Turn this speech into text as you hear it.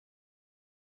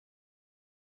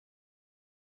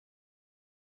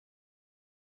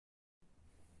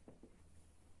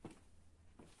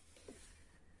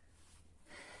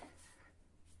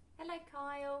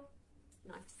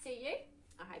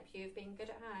you've been good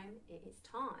at home, it is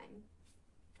time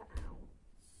for our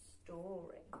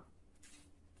story.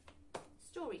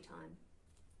 Story time.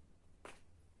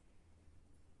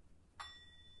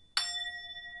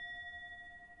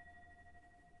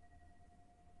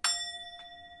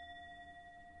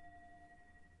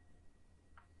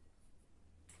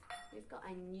 We've got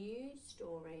a new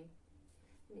story,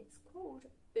 and it's called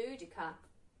Boudicca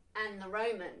and the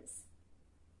Romans.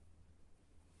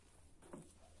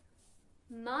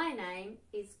 My name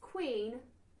is Queen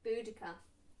Boudicca,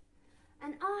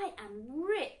 and I am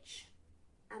rich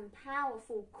and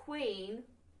powerful queen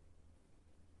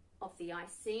of the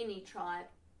Iceni tribe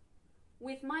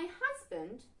with my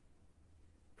husband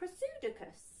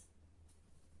Boudicca.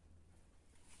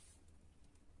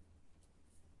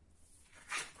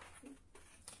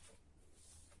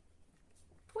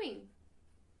 Queen.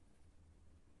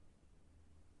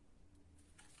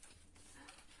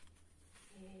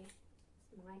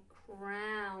 Here's my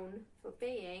crown for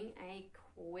being a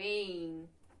queen.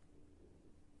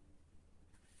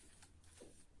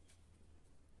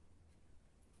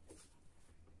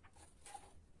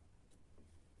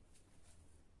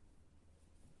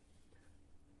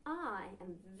 I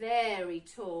am very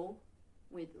tall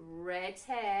with red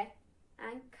hair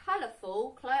and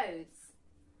colourful clothes.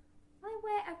 I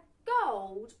wear a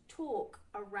gold torque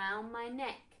around my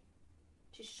neck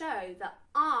to show that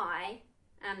I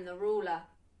am the ruler.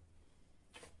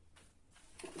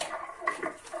 We've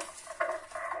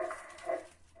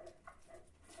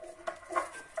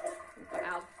got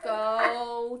our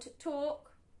gold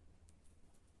torque.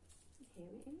 Here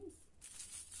it is.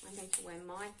 I'm going to wear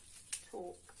my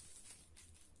torque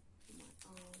on my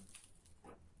arm.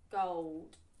 A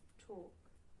gold torque.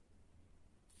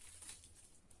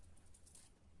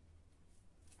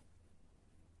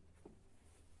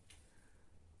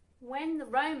 When the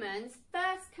Romans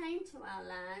first came to our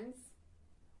lands,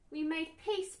 we made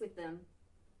peace with them.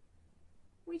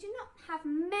 We do not have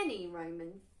many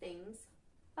Roman things,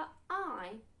 but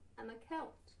I am a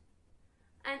Celt,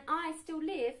 and I still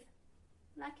live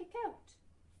like a Celt.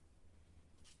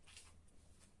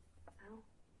 Well,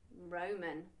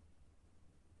 Roman.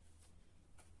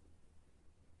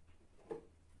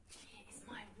 Here's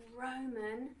my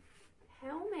Roman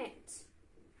helmet.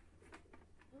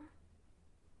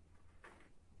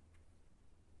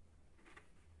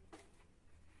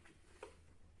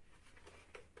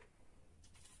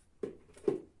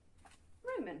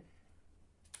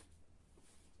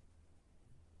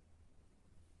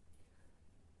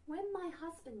 When my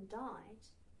husband died,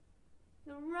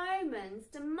 the Romans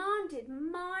demanded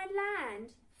my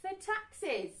land for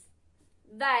taxes.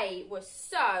 They were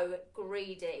so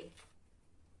greedy.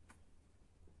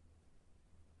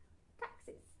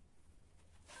 Taxes.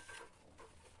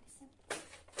 Listen.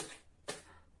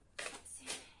 What's in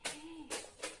here?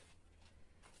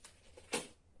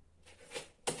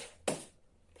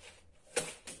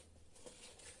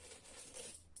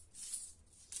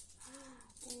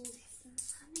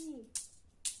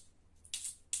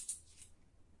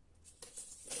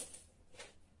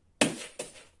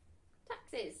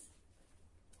 Taxes.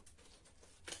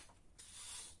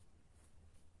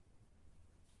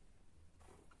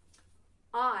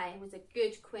 I was a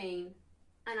good queen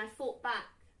and I fought back.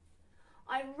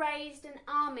 I raised an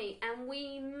army and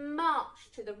we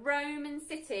marched to the Roman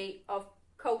city of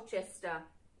Colchester.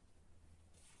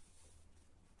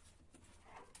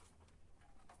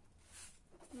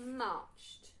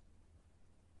 Marched.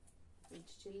 Did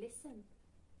you listen?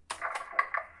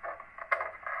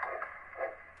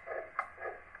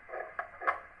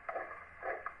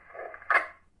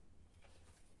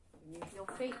 Move your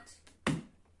feet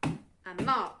and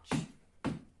march.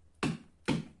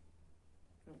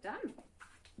 Well done.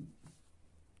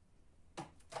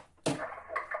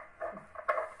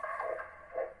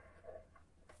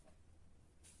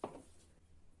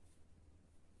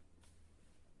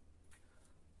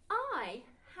 I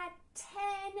had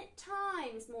 10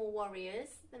 times more warriors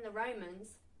than the Romans,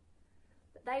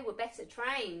 but they were better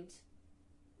trained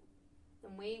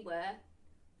than we were.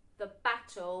 The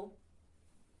battle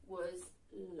was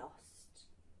lost.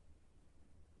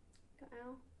 Got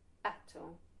our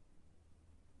battle.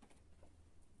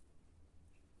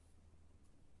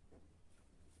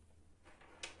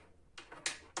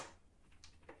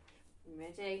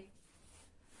 Ready?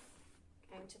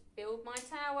 Going to build my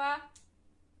tower.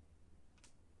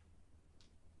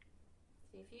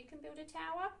 See if you can build a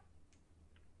tower.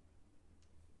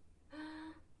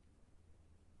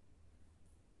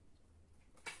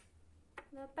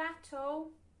 The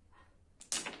battle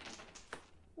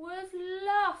was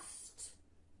lost.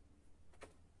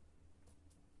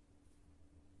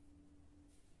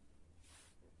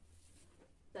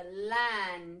 the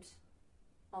land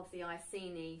of the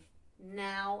Iceni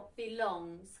now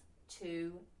belongs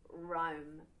to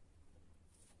Rome.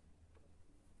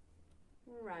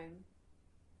 Rome.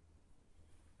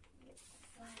 It's the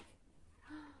flag.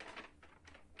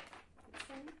 It's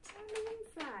an Italian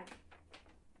flag.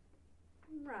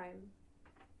 Rome.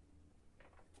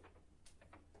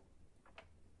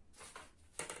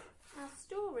 Our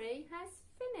story has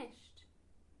finished.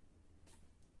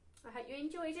 I hope you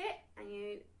enjoyed it and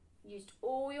you used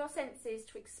all your senses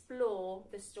to explore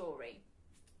the story.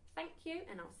 Thank you,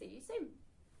 and I'll see you soon.